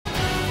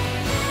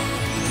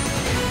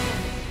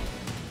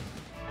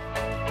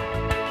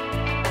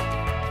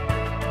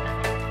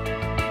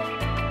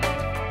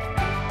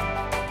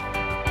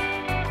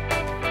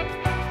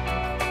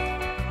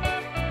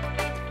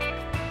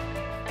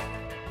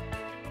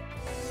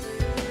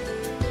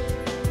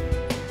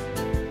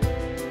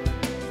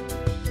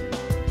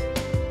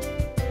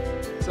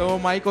So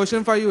my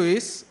question for you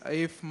is,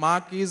 if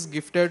Mark is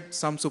gifted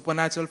some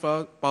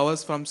supernatural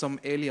powers from some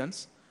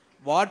aliens,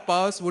 what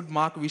powers would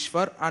Mark wish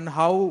for, and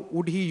how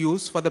would he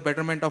use for the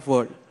betterment of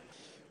world?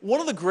 One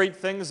of the great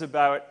things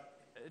about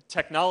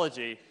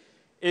technology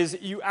is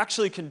you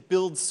actually can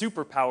build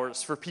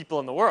superpowers for people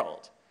in the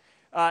world.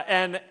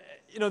 And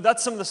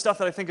that's some of the stuff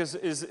that I think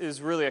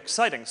is really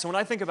exciting. So when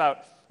I think about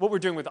what we're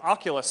doing with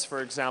Oculus,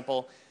 for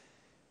example,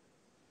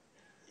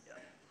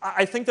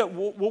 I think that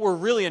what we're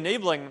really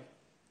enabling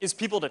is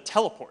people to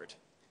teleport,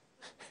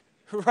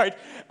 right?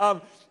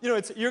 You're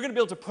going to be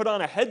able to put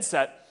on a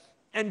headset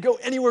and go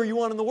anywhere you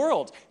want in the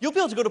world. You'll be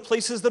able to go to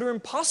places that are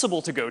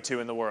impossible to go to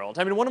in the world.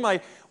 I mean, one of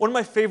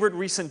my favorite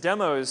recent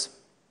demos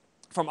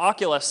from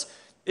Oculus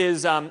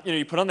is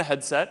you put on the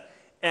headset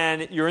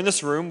and you're in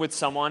this room with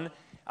someone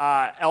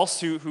else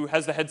who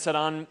has the headset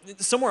on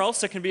somewhere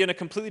else that can be in a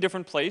completely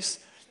different place,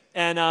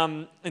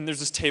 and there's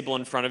this table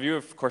in front of you.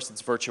 Of course,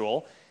 it's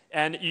virtual.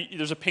 And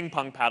there's a ping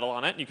pong paddle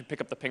on it, and you can pick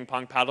up the ping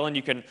pong paddle, and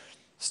you can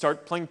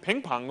start playing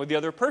ping pong with the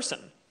other person.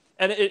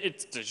 And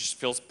it just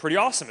feels pretty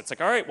awesome. It's like,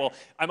 all right, well,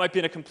 I might be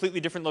in a completely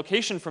different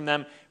location from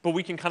them, but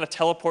we can kind of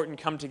teleport and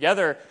come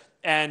together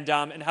and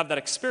have that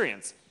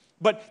experience.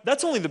 But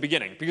that's only the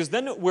beginning, because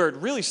then where it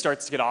really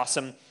starts to get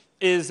awesome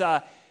is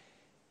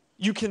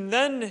you can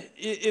then,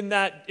 in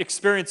that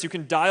experience, you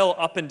can dial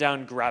up and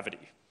down gravity.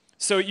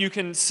 So you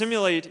can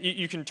simulate,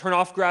 you can turn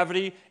off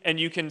gravity, and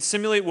you can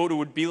simulate what it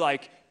would be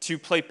like to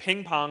play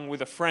ping pong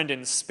with a friend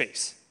in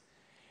space,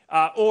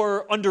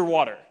 or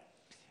underwater,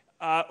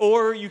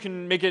 or you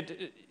can make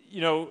it,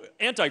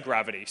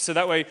 anti-gravity. So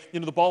that way,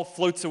 the ball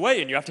floats away,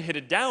 and you have to hit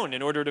it down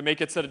in order to make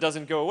it so that it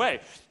doesn't go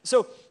away.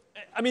 So,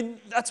 I mean,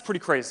 that's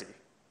pretty crazy,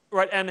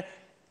 right? And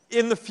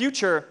in the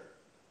future,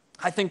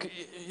 I think,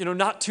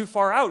 not too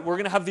far out, we're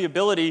going to have the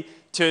ability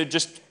to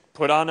just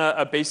put on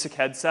a basic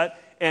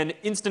headset and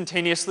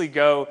instantaneously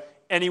go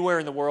anywhere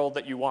in the world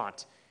that you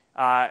want,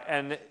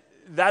 and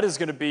that is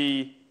going to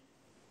be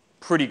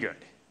pretty good.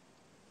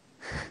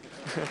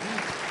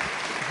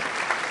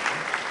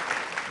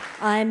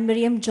 I'm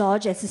Miriam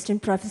George,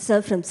 Assistant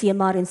Professor from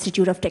CMR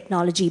Institute of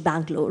Technology,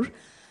 Bangalore.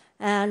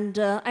 And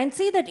I'd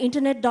say that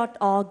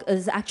internet.org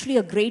is actually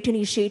a great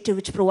initiative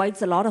which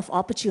provides a lot of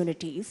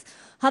opportunities.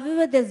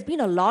 However, there's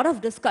been a lot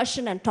of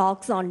discussion and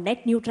talks on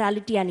net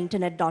neutrality and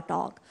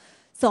internet.org.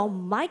 So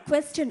my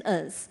question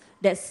is,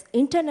 does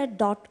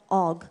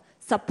internet.org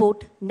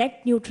support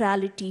net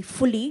neutrality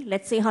fully,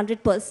 let's say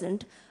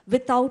 100%,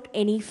 without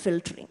any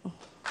filtering?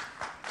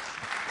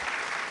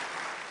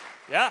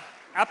 Yeah,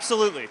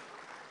 absolutely.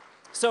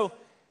 So,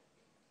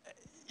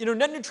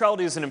 net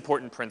neutrality is an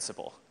important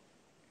principle,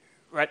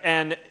 right?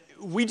 And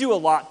we do a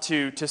lot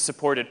to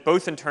support it,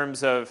 both in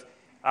terms of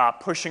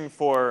pushing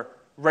for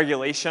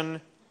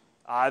regulation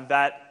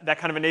that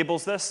kind of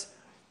enables this,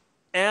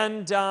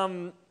 and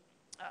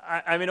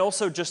I mean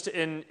also just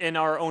in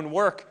our own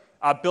work,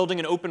 building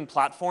an open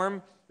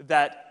platform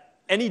that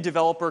any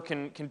developer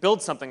can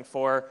build something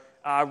for,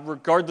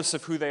 regardless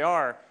of who they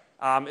are,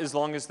 as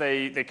long as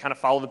they kind of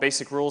follow the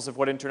basic rules of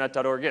what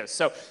internet.org is.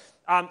 So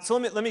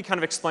let me kind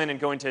of explain and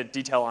go into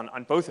detail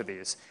on both of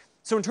these.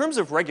 So in terms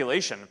of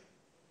regulation,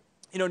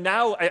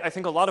 now I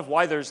think a lot of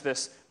why there's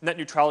this net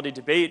neutrality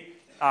debate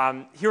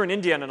here in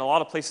India and in a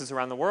lot of places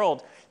around the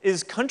world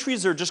is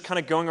countries are just kind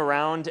of going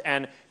around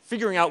and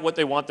figuring out what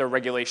they want their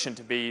regulation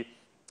to be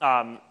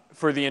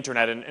for the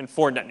internet and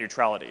for net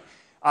neutrality.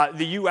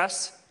 The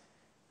US,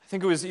 I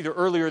think it was either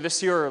earlier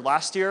this year or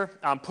last year,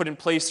 put in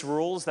place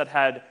rules that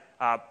had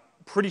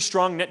pretty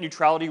strong net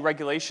neutrality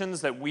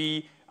regulations that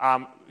we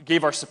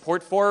gave our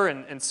support for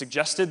and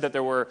suggested that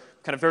there were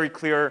kind of very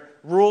clear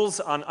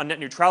rules on net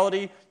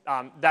neutrality.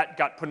 That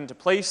got put into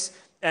place.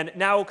 And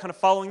now, kind of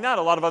following that,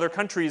 a lot of other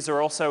countries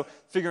are also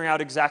figuring out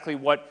exactly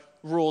what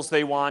rules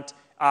they want,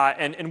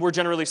 and we're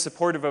generally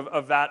supportive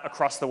of that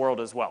across the world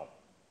as well.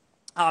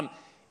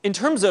 In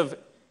terms of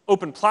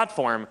open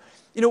platform,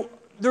 there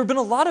have been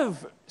a lot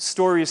of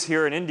stories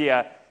here in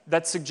India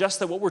that suggest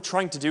that what we're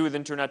trying to do with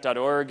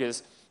internet.org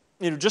is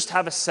just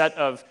have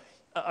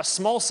a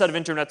small set of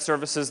internet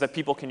services that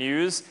people can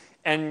use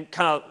and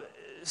kind of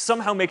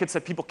somehow make it so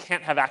that people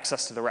can't have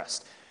access to the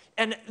rest.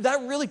 And that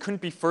really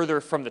couldn't be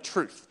further from the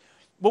truth.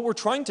 What we're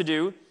trying to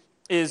do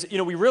is,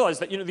 we realize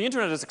that the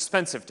internet is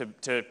expensive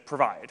to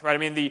provide, right? I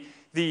mean,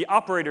 the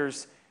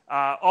operators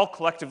all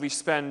collectively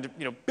spend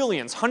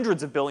billions,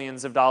 hundreds of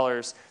billions of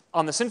dollars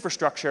on this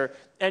infrastructure,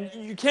 and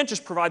you can't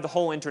just provide the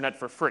whole internet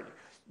for free.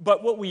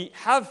 But what we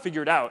have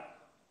figured out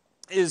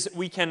is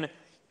we can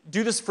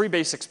do this free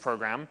basics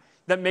program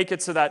that make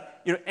it so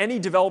that any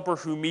developer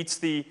who meets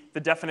the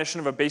definition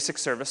of a basic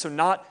service, so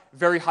not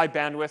very high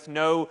bandwidth,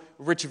 no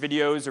rich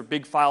videos or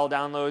big file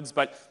downloads,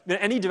 but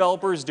any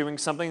developer is doing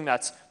something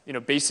that's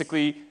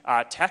basically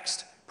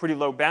text, pretty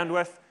low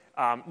bandwidth,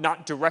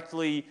 not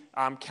directly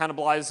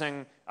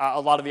cannibalizing a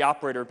lot of the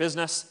operator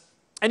business.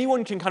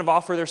 Anyone can kind of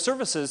offer their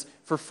services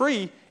for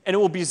free, and it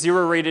will be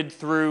zero rated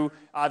through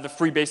the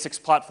free basics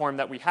platform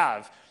that we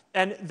have.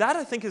 And that,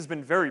 I think, has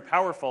been very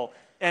powerful.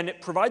 And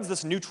it provides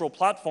this neutral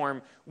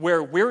platform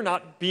where we're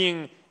not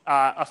being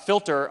a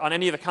filter on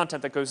any of the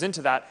content that goes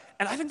into that.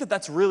 And I think that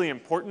that's really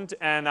important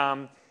and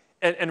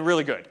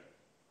really good.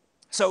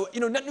 So,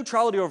 net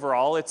neutrality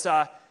overall, it's,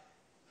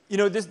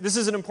 this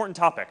is an important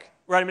topic,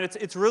 right? I mean,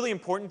 it's really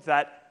important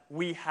that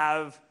we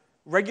have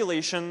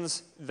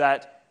regulations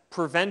that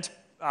prevent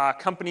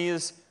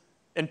companies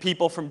and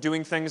people from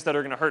doing things that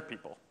are going to hurt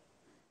people,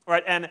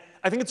 right? And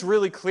I think it's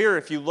really clear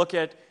if you look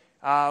at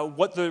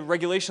what the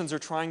regulations are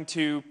trying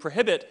to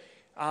prohibit,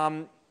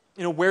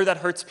 where that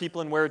hurts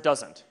people and where it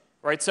doesn't,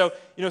 right? So,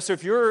 so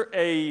if you're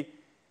a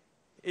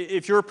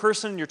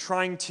person, you're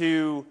trying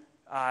to,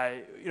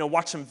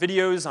 watch some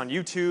videos on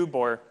YouTube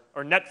or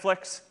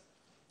Netflix,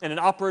 and an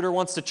operator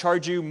wants to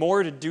charge you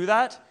more to do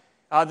that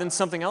than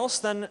something else,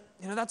 then,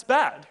 that's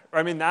bad.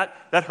 I mean, that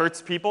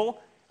hurts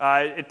people.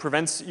 It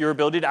prevents your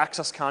ability to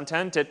access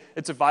content.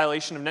 It's a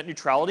violation of net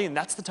neutrality, and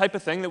that's the type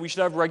of thing that we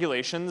should have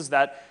regulations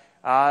that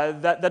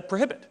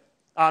prohibit.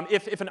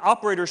 If an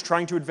operator is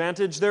trying to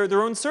advantage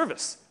their own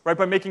service, right,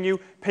 by making you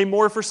pay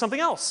more for something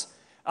else,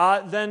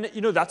 then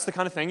that's the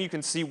kind of thing you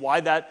can see why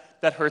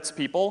that hurts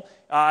people,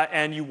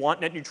 and you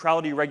want net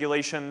neutrality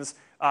regulations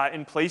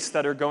in place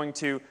that are going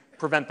to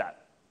prevent that.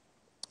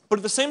 But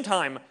at the same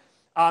time,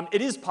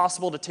 it is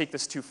possible to take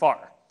this too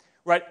far,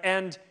 right?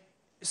 And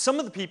some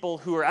of the people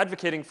who are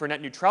advocating for net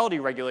neutrality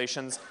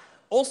regulations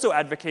also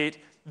advocate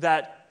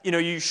that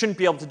you shouldn't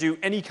be able to do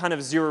any kind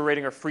of zero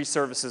rating or free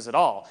services at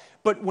all.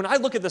 But when I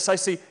look at this, I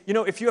see,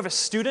 if you have a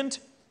student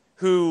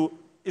who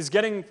is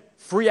getting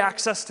free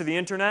access to the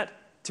internet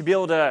to be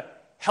able to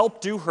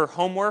help do her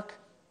homework,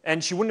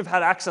 and she wouldn't have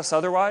had access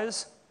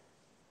otherwise,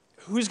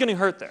 who's getting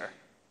hurt there?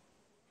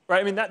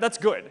 Right? I mean, that's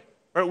good.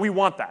 Right? We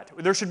want that.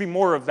 There should be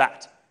more of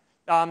that.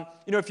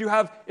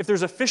 If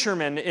there's a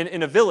fisherman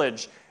in a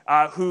village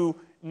who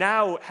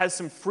now has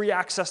some free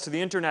access to the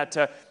internet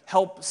to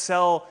help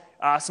sell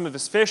some of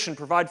his fish and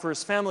provide for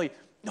his family,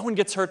 no one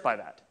gets hurt by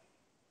that,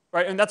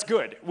 right? And that's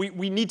good.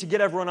 We need to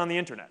get everyone on the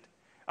internet.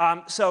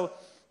 The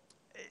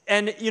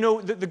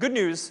good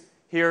news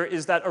here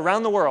is that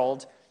around the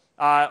world,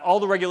 all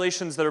the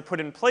regulations that are put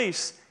in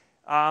place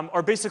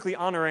are basically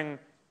honoring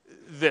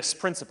this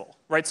principle,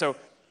 right? So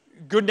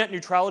good net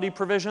neutrality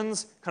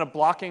provisions, kind of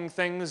blocking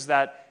things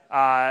that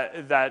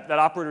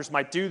operators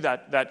might do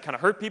that kind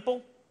of hurt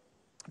people,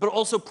 but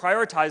also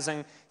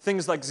prioritizing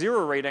things like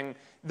zero rating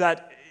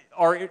that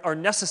are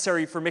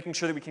necessary for making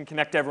sure that we can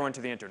connect everyone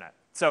to the internet.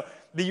 So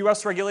the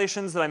US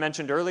regulations that I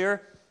mentioned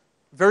earlier,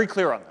 very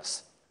clear on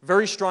this.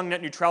 Very strong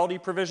net neutrality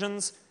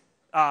provisions,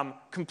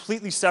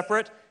 completely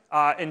separate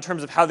in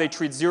terms of how they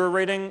treat zero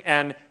rating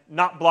and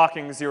not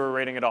blocking zero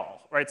rating at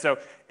all, right? So,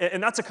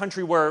 and that's a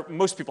country where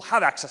most people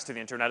have access to the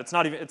internet.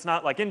 It's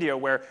not like India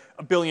where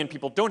 1 billion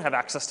people don't have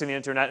access to the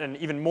internet, and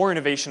even more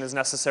innovation is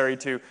necessary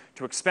to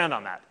expand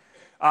on that.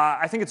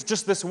 I think it's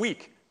just this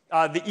week,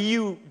 the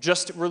EU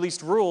just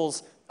released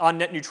rules on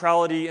net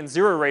neutrality and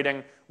zero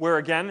rating, where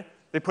again,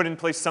 they put in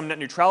place some net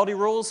neutrality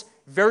rules,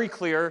 very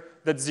clear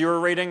that zero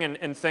rating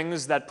and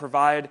things that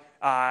provide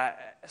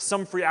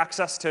some free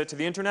access to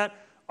the internet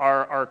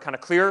are kind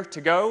of clear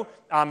to go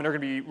and are going to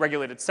be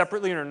regulated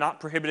separately and are not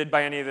prohibited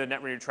by any of the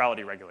net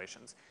neutrality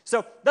regulations.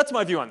 So that's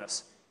my view on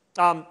this.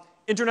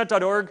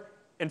 Internet.org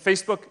and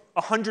Facebook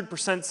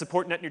 100%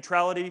 support net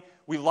neutrality.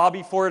 We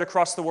lobby for it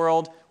across the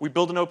world. We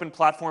build an open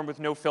platform with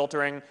no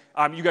filtering.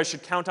 You guys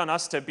should count on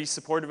us to be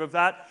supportive of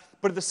that.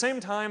 But at the same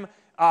time,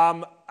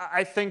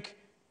 I think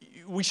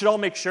we should all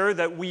make sure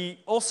that we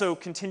also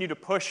continue to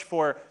push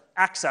for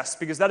access,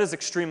 because that is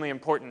extremely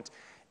important.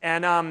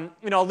 And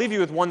I'll leave you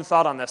with one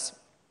thought on this,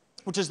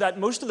 which is that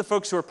most of the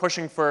folks who are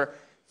pushing for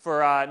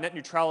net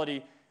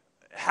neutrality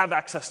have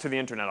access to the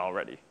internet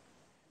already,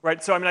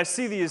 right? So I mean, I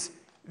see these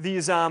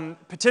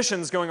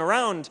petitions going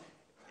around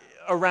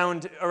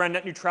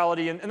net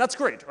neutrality, and that's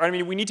great, right? I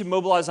mean, we need to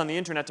mobilize on the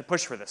internet to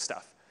push for this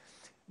stuff.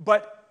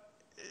 But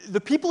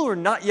the people who are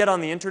not yet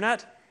on the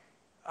internet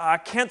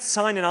can't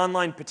sign an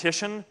online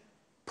petition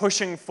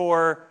pushing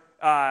for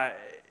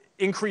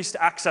increased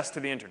access to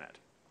the internet,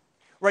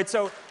 right?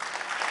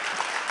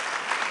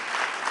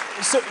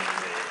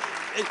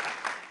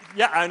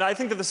 Yeah, and I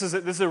think that this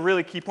is a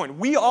really key point.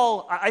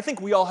 I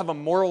think we all have a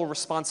moral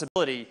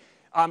responsibility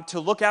to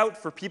look out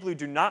for people who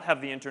do not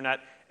have the internet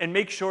and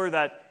make sure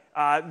that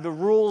the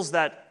rules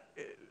that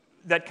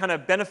kind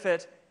of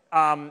benefit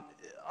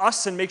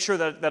us and make sure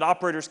that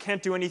operators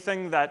can't do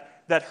anything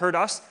that hurt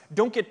us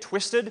don't get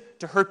twisted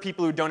to hurt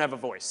people who don't have a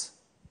voice.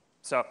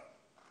 So.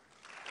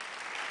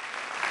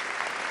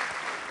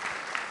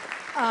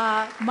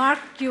 Mark,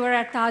 you were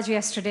at Taj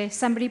yesterday.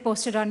 Somebody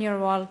posted on your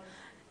wall,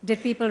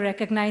 did people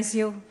recognize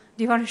you?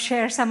 Do you want to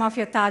share some of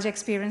your Taj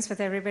experience with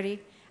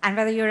everybody and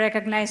whether you're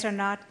recognized or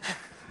not?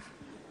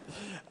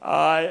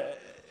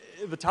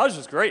 The Taj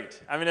was great.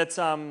 I mean, it's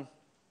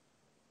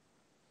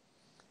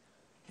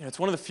it's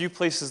one of the few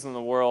places in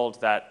the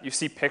world that you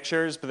see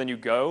pictures, but then you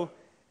go,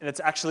 and it's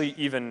actually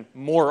even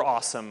more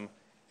awesome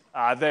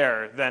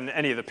there than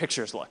any of the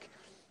pictures look.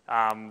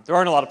 There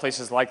aren't a lot of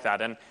places like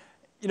that. And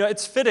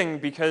it's fitting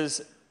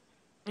because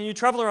you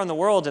travel around the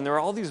world, and there are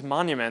all these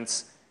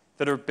monuments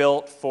that are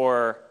built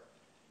for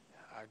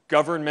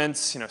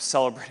governments,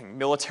 celebrating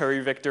military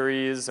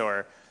victories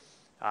or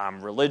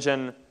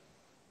religion.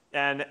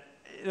 And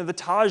the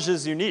Taj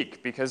is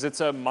unique because it's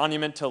a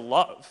monument to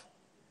love.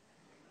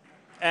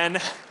 And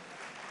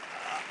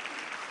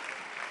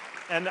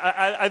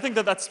I think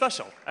that that's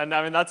special. And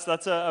I mean,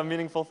 that's a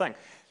meaningful thing.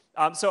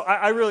 So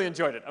I really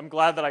enjoyed it. I'm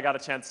glad that I got a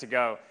chance to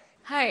go.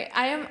 Hi,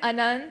 I am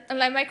Anand. And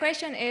my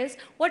question is,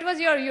 what was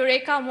your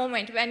eureka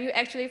moment when you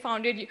actually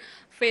founded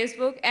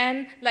Facebook?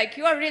 And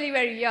you are really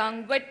very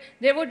young, but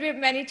there would be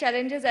many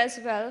challenges as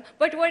well.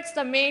 But what's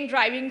the main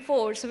driving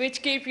force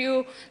which keep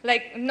you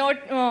not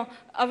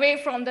away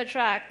from the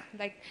track?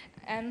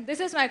 And this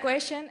is my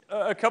question.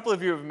 A couple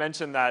of you have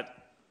mentioned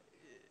that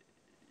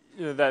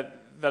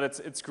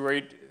it's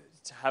great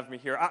to have me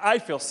here. I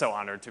feel so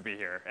honored to be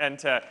here, and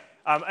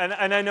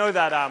I know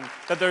that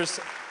that there's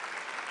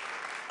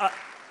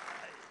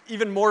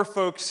even more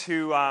folks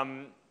who'd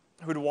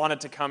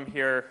wanted to come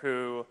here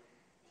who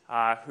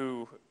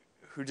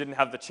didn't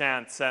have the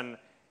chance, and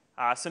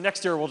so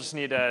next year we'll just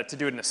need to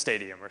do it in a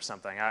stadium or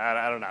something.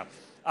 I don't know.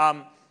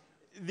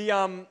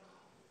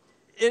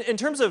 In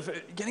terms of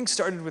getting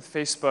started with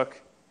Facebook,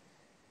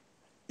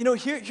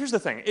 here's the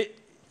thing. It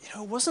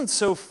wasn't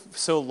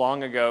so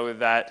long ago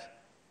that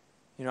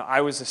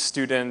I was a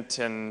student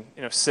and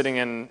sitting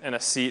in a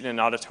seat in an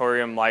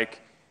auditorium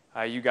like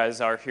you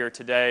guys are here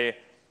today,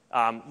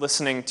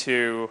 listening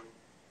to.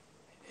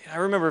 I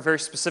remember very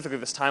specifically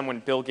this time when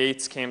Bill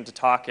Gates came to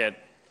talk at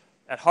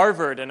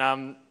Harvard, and I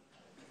was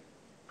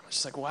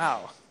just like,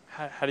 wow,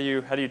 how do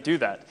you do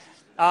that?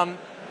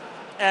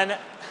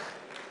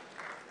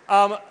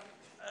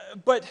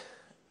 But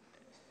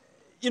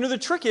the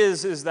trick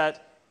is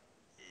that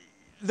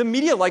the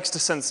media likes to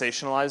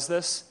sensationalize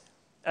this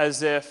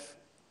as if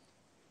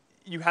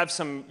you have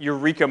some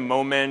eureka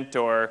moment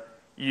or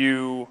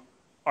you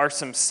are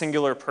some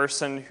singular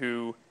person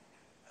who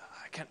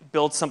can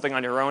build something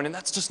on your own, and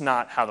that's just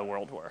not how the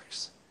world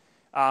works.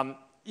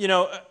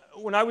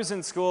 When I was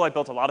in school, I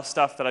built a lot of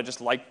stuff that I just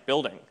liked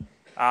building.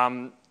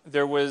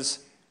 There was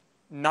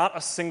not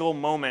a single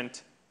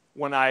moment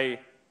when I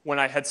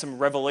had some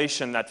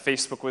revelation that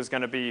Facebook was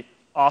going to be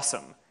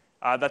awesome.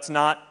 That's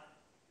not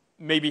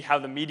maybe how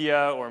the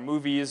media or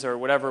movies or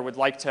whatever would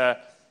like to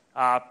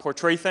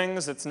portray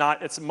things. It's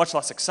much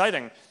less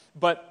exciting.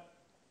 But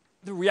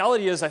the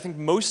reality is, I think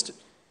most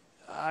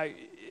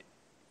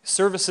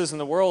services in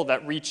the world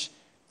that reach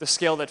the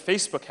scale that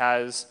Facebook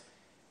has,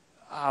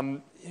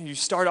 you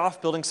start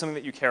off building something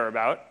that you care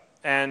about,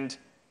 and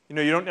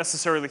you don't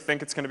necessarily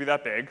think it's going to be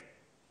that big.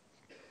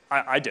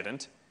 I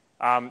didn't.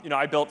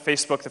 I built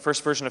Facebook, the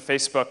first version of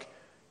Facebook,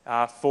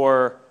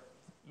 for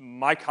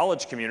my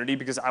college community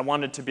because I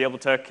wanted to be able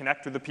to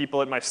connect with the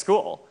people at my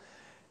school.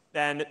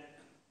 And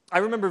I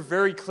remember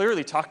very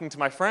clearly talking to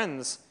my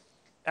friends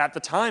at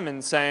the time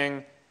and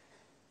saying,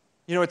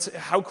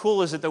 how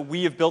cool is it that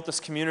we have built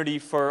this community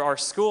for our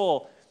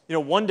school?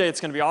 One day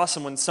it's going to be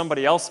awesome when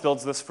somebody else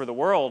builds this for the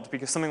world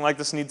because something like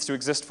this needs to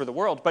exist for the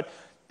world. But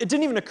it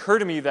didn't even occur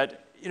to me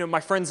that my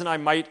friends and I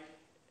might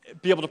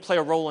be able to play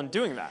a role in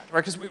doing that,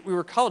 right? Because we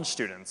were college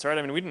students, right?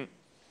 I mean, we didn't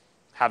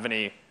have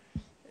any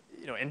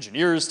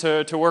engineers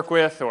to work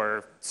with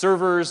or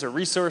servers or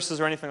resources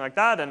or anything like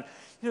that. And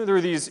there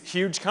were these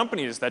huge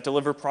companies that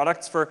deliver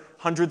products for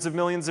hundreds of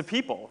millions of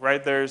people,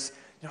 right?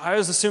 I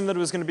always assumed that it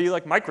was going to be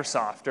like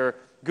Microsoft or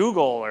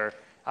Google or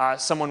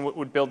someone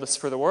would build this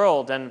for the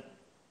world. And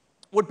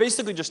what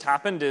basically just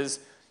happened is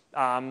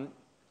at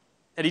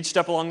each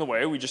step along the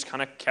way, we just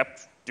kind of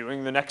kept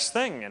doing the next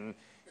thing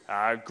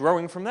and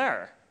growing from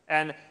there.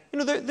 And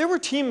there were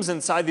teams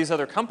inside these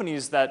other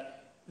companies that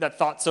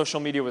thought social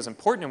media was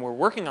important and were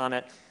working on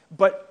it.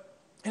 But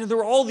there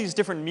were all these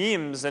different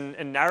memes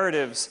and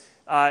narratives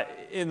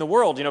in the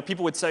world.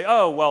 People would say,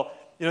 oh, well,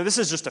 this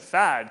is just a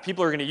fad.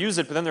 People are going to use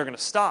it, but then they're going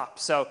to stop.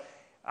 So,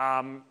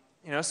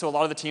 so a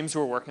lot of the teams who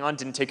were working on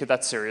didn't take it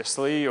that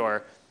seriously,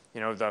 or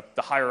the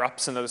higher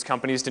ups in those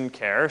companies didn't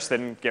care, so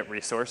they didn't get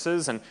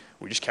resources, and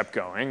we just kept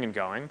going and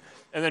going.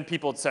 And then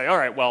people would say, all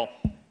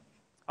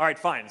right,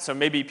 fine. So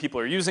maybe people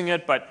are using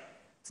it, but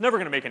it's never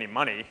going to make any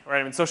money, right?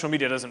 I mean, social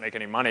media doesn't make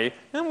any money.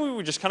 And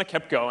we just kind of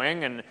kept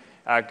going and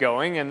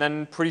going, and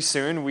then pretty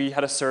soon we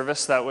had a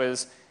service that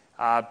was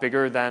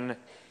bigger than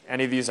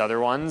any of these other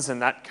ones,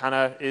 and that kind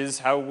of is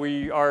how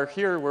we are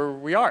here where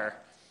we are.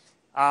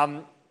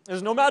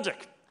 There's no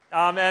magic,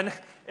 and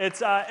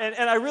it's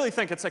and I really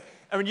think it's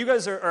you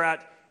guys are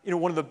at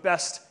one of the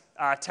best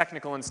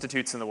technical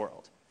institutes in the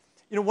world.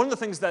 One of the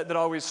things that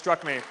always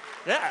struck me,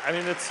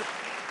 it's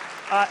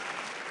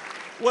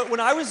when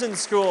I was in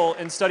school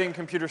and studying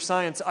computer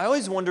science, I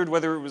always wondered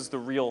whether it was the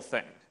real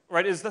thing,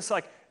 right? Is this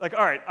all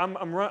right,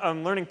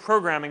 I'm learning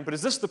programming, but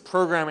is this the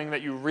programming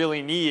that you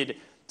really need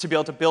to be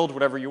able to build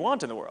whatever you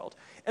want in the world?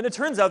 And it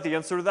turns out the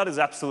answer to that is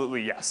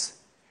absolutely yes.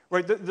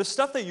 Right? The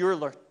stuff that you're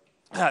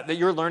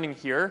learning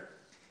here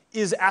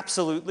is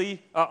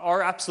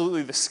are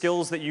absolutely the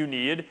skills that you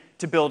need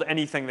to build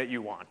anything that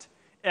you want.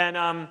 And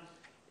a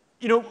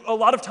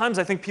lot of times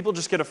I think people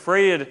just get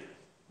afraid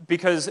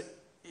because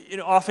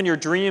often your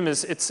dream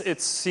is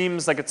it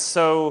seems like it's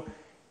so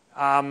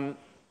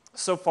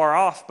so far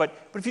off. But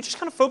if you just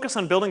kind of focus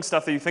on building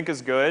stuff that you think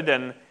is good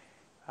and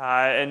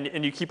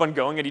you keep on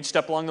going at each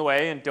step along the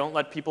way and don't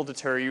let people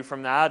deter you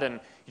from that, and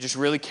you just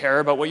really care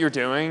about what you're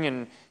doing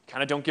and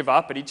kind of don't give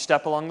up at each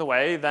step along the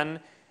way, then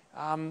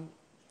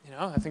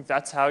I think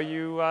that's how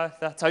you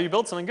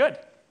build something good.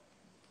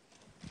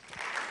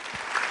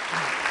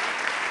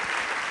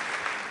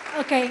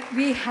 Okay,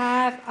 we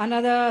have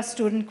another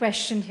student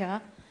question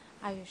here.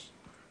 Ayush.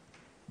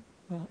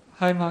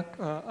 Hi, Mark.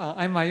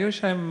 I'm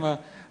Ayush. I'm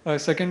a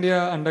second year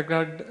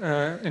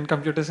undergrad in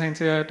computer science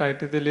here at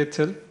IIT Delhi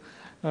itself.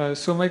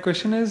 So my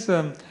question is,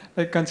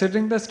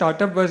 considering the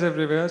startup buzz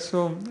everywhere,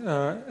 so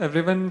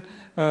everyone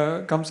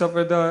comes up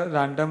with a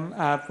random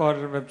app or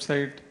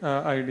website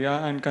idea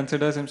and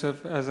considers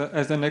himself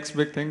as the next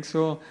big thing.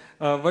 So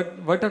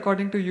what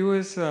according to you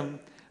is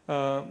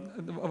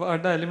are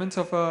the elements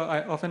of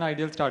an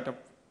ideal startup?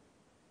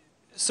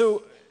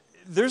 So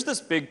there's this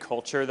big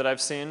culture that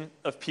I've seen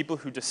of people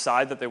who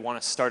decide that they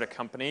want to start a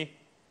company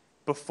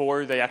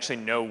before they actually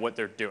know what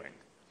they're doing.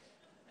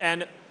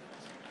 And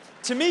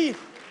to me,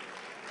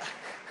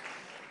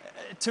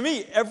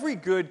 every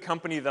good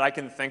company that I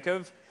can think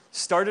of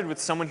started with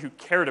someone who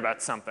cared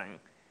about something,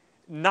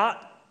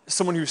 not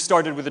someone who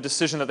started with a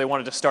decision that they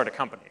wanted to start a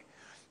company.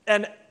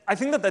 And I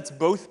think that that's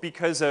both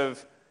because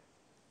of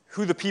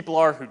who the people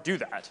are who do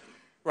that,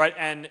 right?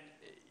 And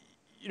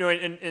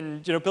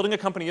building a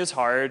company is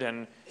hard,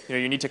 and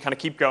you need to kind of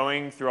keep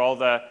going through all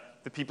the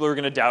people who are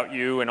going to doubt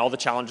you and all the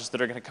challenges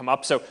that are going to come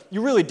up. So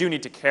you really do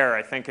need to care,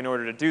 I think, in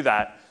order to do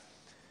that.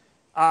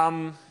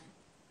 But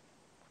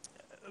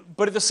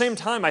at the same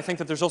time, I think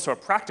that there's also a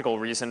practical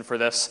reason for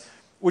this,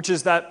 which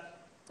is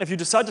that if you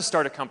decide to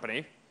start a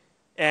company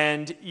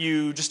and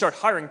you just start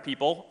hiring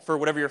people for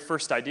whatever your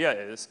first idea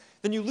is,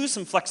 then you lose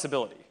some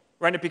flexibility,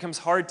 right? It becomes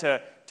hard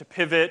to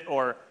pivot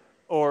or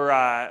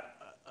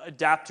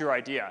adapt your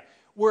idea.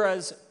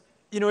 Whereas,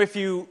 if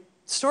you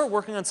start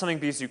working on something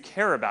because you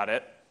care about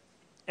it,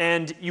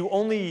 and you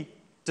only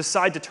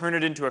decide to turn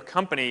it into a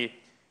company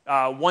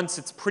once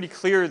it's pretty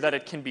clear that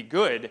it can be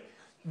good,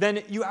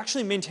 then you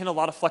actually maintain a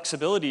lot of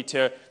flexibility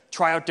to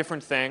try out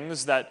different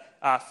things that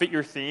fit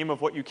your theme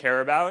of what you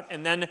care about.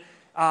 And then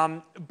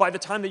by the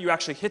time that you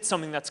actually hit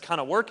something that's kind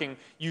of working,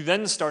 you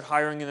then start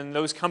hiring, and then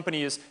those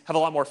companies have a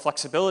lot more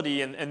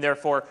flexibility and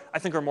therefore I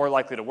think are more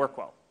likely to work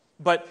well.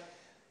 But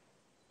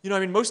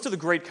most of the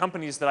great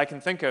companies that I can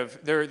think of,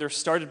 they're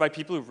started by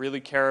people who really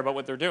care about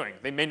what they're doing.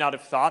 They may not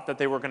have thought that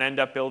they were going to end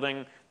up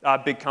building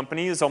big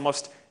companies.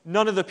 Almost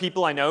none of the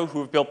people I know who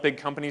have built big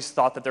companies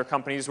thought that their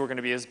companies were going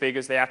to be as big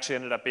as they actually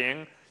ended up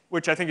being,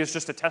 which I think is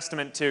just a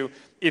testament to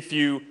if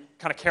you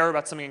kind of care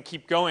about something and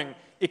keep going,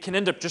 it can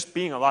end up just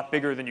being a lot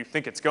bigger than you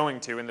think it's going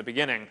to in the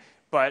beginning.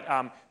 But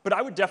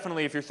I would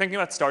definitely, if you're thinking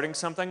about starting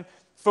something,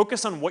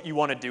 focus on what you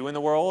want to do in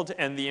the world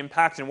and the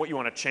impact and what you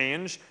want to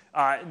change,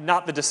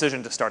 not the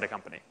decision to start a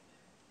company.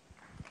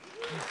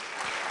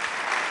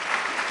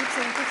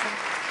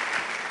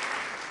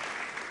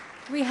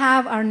 We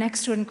have our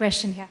next student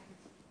question here.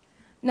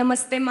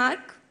 Namaste,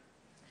 Mark.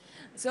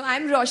 So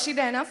I'm Roshi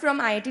Raina from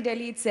IIT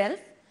Delhi itself.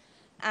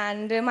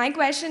 And my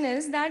question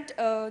is that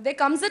there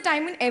comes a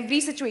time in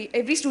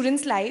every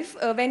student's life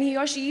when he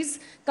or she is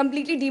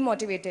completely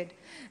demotivated.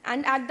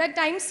 And at that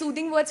time,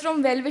 soothing words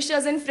from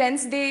well-wishers and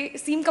friends, they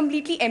seem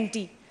completely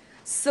empty.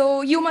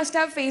 So you must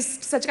have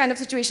faced such kind of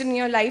situation in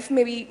your life,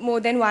 maybe more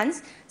than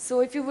once. So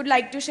if you would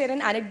like to share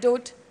an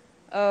anecdote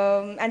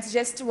and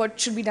suggest what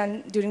should be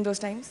done during those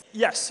times?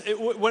 Yes.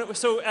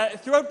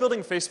 Throughout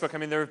building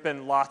Facebook, there have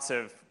been lots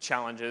of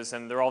challenges,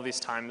 and there are all these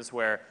times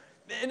where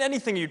in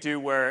anything you do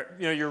where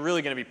you're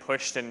really going to be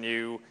pushed and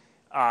you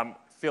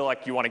feel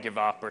like you want to give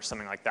up or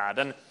something like that.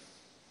 And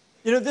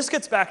this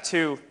gets back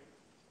to,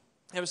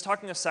 I was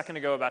talking a second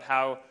ago about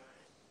how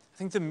I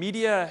think the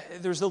media,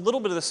 there's a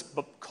little bit of this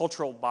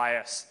cultural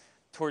bias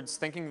towards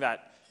thinking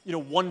that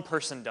one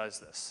person does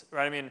this,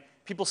 right?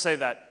 People say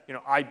that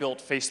I built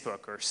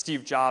Facebook or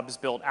Steve Jobs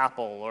built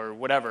Apple or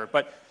whatever,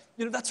 but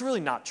that's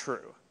really not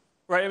true,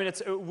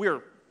 right?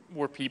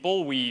 We're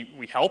people,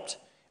 we helped,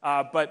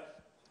 but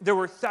there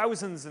were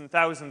thousands and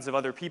thousands of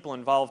other people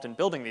involved in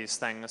building these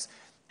things.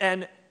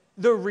 And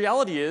the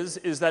reality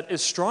is that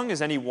as strong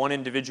as any one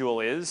individual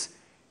is,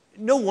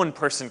 no one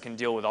person can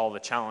deal with all the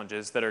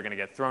challenges that are going to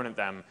get thrown at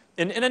them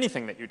in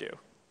anything that you do.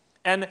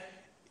 And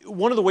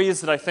one of the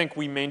ways that I think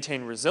we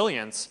maintain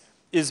resilience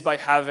is by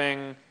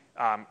having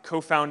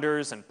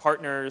co-founders and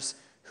partners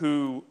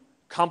who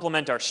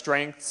complement our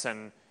strengths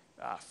and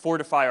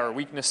fortify our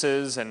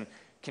weaknesses and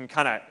can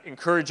kind of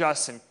encourage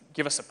us and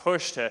give us a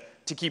push to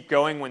keep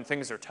going when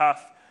things are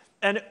tough.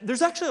 And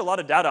there's actually a lot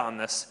of data on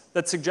this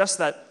that suggests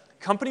that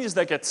companies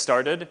that get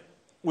started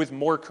with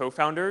more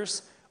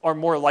co-founders are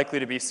more likely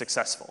to be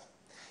successful.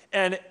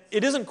 And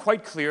it isn't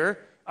quite clear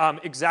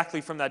exactly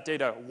from that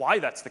data why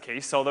that's the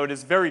case, although it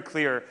is very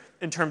clear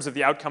in terms of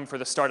the outcome for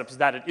the startups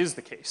that it is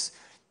the case.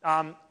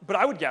 But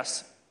I would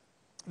guess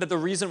that the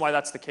reason why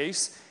that's the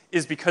case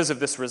is because of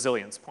this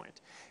resilience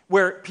point,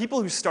 where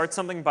people who start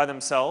something by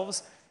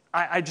themselves,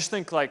 I just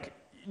think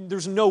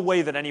there's no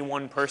way that any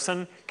one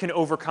person can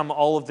overcome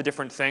all of the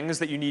different things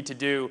that you need to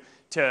do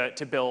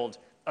to build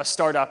a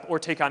startup or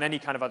take on any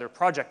kind of other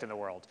project in the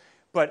world.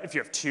 But if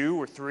you have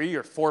 2 or 3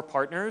 or 4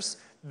 partners,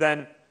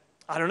 then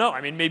I don't know.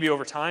 I mean, maybe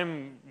over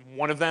time,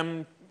 one of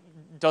them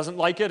doesn't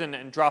like it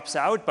and drops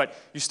out, but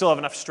you still have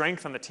enough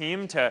strength on the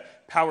team to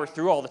power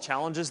through all the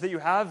challenges that you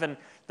have, and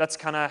that's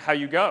kind of how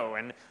you go.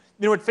 And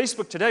you know, at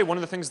Facebook today, one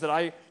of the things that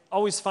I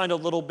always find a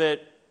little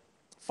bit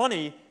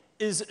funny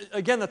is,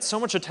 again, that so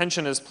much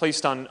attention is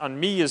placed on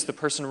me as the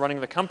person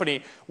running the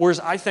company, whereas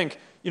I think,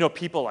 you know,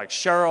 people like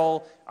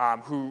Cheryl,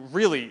 who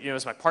really, you know,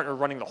 is my partner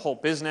running the whole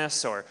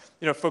business, or,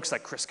 you know, folks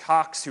like Chris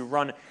Cox, who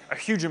run a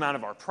huge amount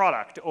of our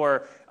product,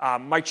 or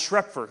Mike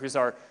Schrepfer, who's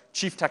our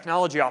chief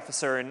technology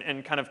officer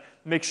and kind of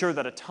make sure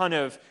that a ton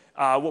of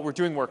what we're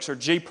doing works, or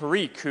Jay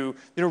Parikh, who,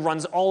 you know,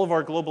 runs all of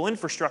our global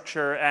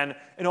infrastructure and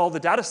all the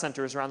data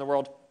centers around the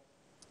world.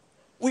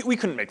 We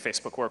couldn't make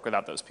Facebook work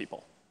without those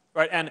people.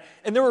 Right, and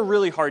there were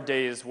really hard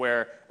days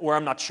where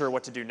I'm not sure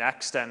what to do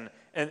next, and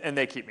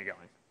they keep me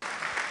going.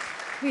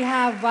 We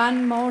have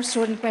one more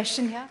student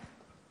question here.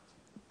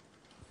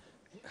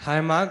 Hi,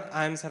 Mark.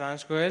 I'm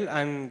Saransh Goyal.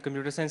 I'm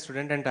computer science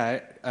student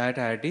at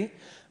IIT.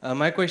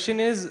 My question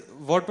is,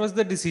 what was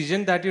the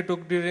decision that you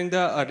took during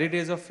the early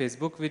days of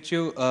Facebook, which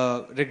you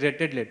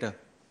regretted later?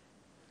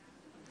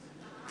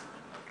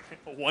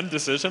 One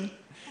decision?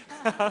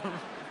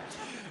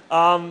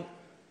 Let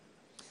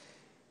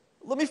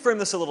me frame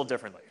this a little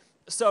differently.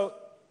 So,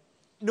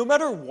 no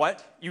matter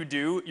what you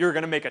do, you're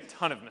going to make a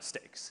ton of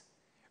mistakes,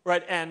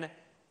 right? And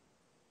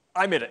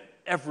I made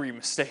every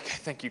mistake I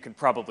think you can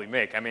probably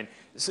make. I mean,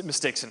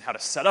 mistakes in how to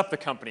set up the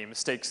company,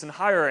 mistakes in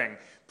hiring,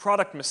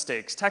 product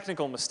mistakes,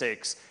 technical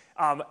mistakes,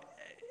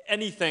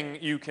 anything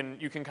you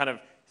can kind of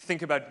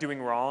think about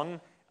doing wrong.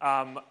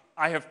 I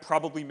have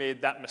probably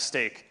made that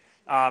mistake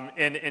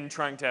in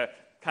trying to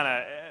kind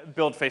of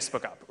build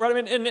Facebook up, right? I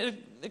mean, and it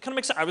kind of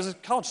makes sense. I was a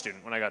college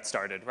student when I got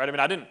started, right? I mean,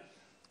 I didn't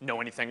know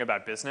anything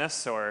about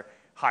business or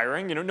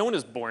hiring. You know, no one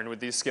is born with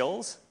these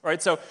skills, right?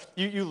 So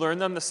you learn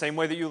them the same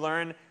way that you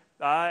learn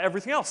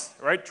everything else,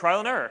 right? Trial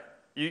and error.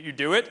 You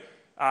do it.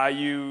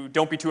 You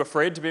don't be too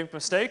afraid to make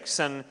mistakes,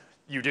 and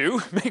you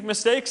do make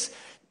mistakes,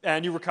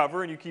 and you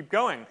recover and you keep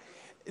going.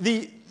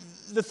 The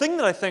thing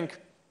that I think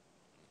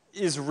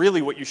is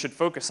really what you should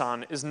focus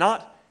on is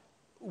not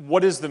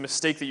what is the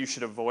mistake that you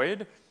should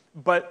avoid,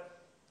 but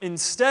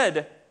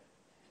instead,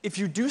 if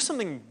you do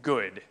something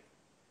good,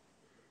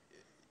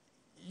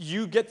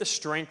 you get the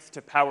strength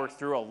to power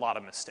through a lot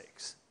of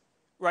mistakes,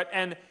 right?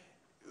 And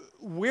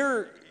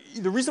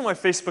the reason why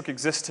Facebook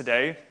exists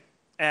today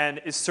and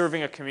is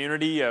serving a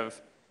community of,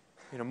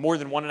 you know, more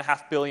than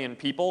 1.5 billion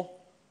people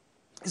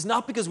is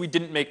not because we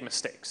didn't make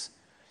mistakes.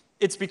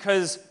 It's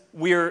because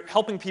we're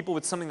helping people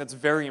with something that's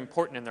very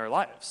important in their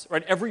lives,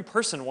 right? Every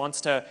person wants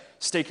to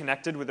stay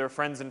connected with their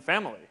friends and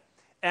family.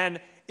 And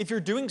if you're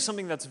doing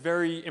something that's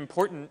very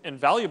important and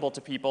valuable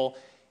to people,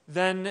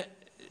 then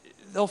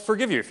they'll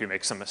forgive you if you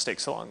make some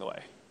mistakes along the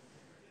way.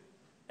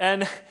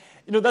 And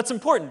you know, that's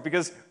important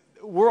because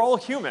we're all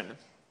human,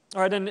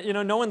 all right? And you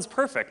know, no one's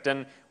perfect,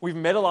 and we've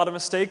made a lot of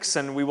mistakes,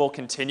 and we will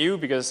continue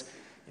because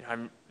you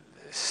know,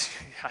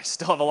 I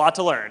still have a lot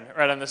to learn,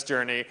 right, on this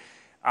journey.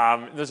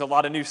 There's a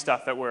lot of new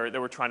stuff that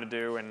we're trying to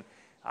do and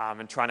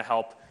trying to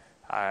help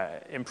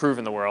improve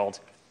in the world.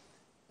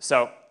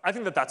 So I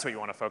think that that's what you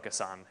want to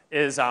focus on,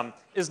 is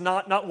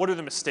not what are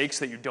the mistakes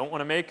that you don't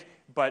want to make,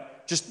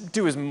 but just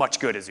do as much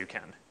good as you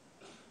can.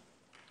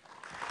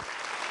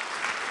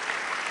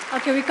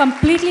 Okay, we're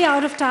completely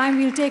out of time.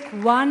 We'll take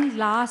one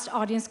last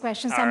audience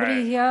question. Somebody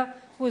right. here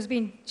who's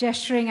been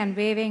gesturing and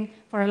waving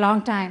for a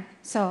long time.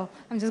 So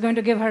I'm just going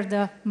to give her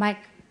the mic.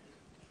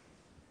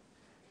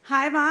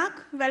 Hi,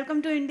 Mark.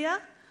 Welcome to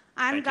India.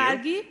 I'm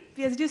Thank you.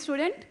 Gargi, PhD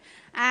student.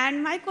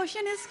 And my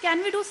question is,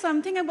 can we do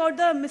something about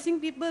the missing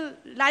people?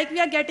 Like we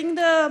are getting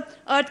the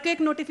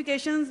earthquake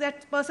notifications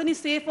that person is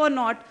safe or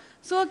not.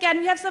 So can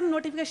we have some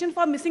notification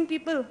for missing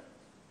people?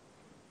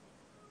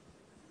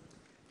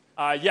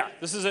 Yeah,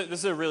 this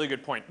is a really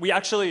good point.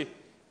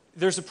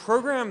 There's a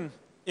program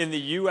in the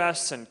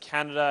US and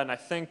Canada, and I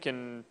think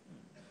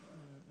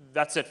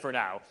that's it for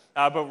now,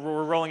 but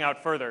we're rolling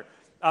out further.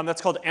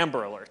 That's called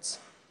Amber Alerts.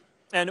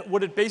 And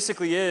what it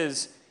basically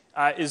is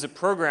a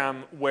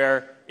program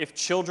where if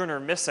children are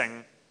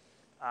missing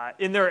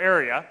in their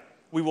area,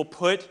 we will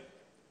put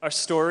a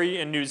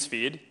story in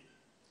newsfeed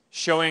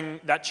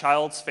showing that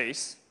child's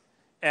face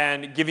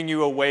and giving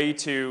you a way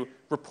to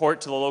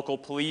report to the local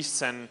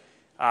police and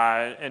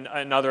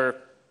other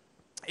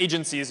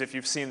agencies if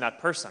you've seen that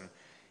person.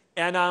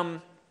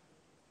 And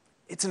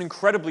it's an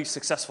incredibly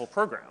successful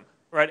program,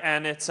 right?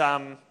 And it's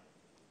I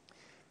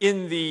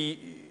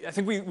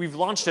think we've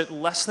launched it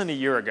less than a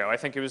year ago. I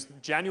think it was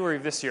January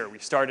of this year we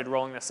started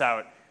rolling this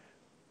out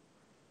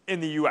in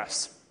the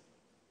US.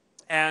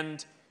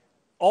 And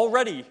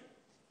already,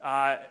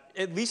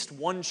 at least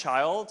one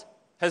child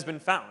has been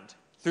found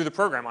through the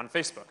program on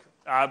Facebook.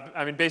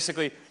 I mean,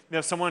 basically, you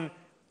know, someone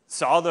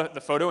saw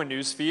the photo in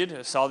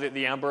newsfeed, saw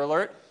the Amber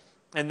Alert,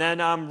 and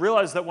then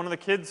realized that one of the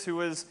kids who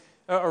was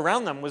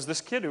around them was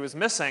this kid who was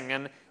missing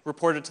and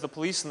reported to the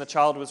police, and the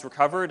child was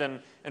recovered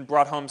and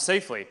brought home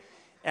safely.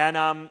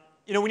 And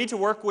we need to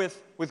work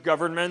with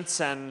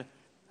governments and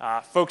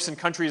folks in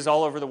countries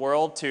all over the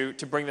world to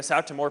bring this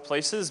out to more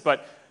places,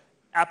 but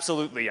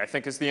absolutely, I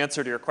think, is the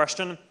answer to your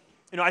question.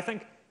 I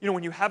think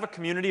when you have a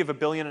community of 1.5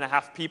 billion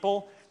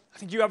people, I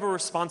think you have a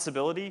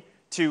responsibility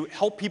to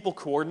help people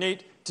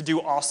coordinate to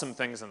do awesome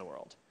things in the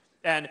world.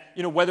 And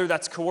whether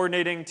that's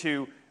coordinating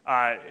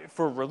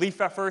for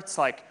relief efforts,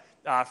 like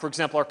for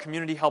example, our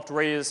community helped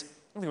raise,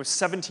 I think it was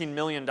 $17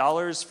 million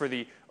for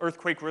the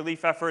earthquake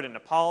relief effort in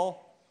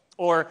Nepal,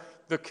 or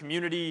the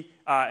community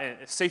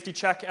safety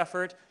check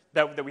effort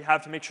that we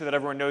have to make sure that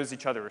everyone knows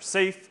each other is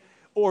safe,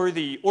 or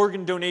the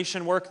organ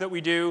donation work that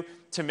we do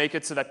to make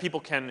it so that people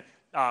can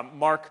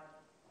mark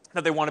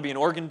that they want to be an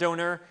organ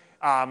donor,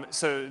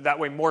 so that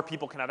way more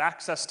people can have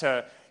access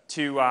to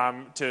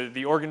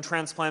the organ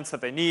transplants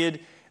that they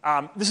need.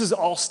 This is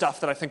all stuff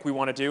that I think we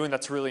want to do, and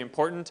that's really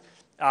important,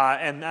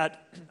 and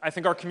that I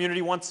think our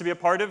community wants to be a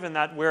part of, and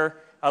that we're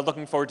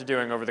looking forward to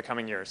doing over the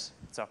coming years.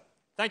 So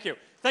thank you.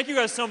 Thank you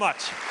guys so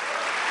much.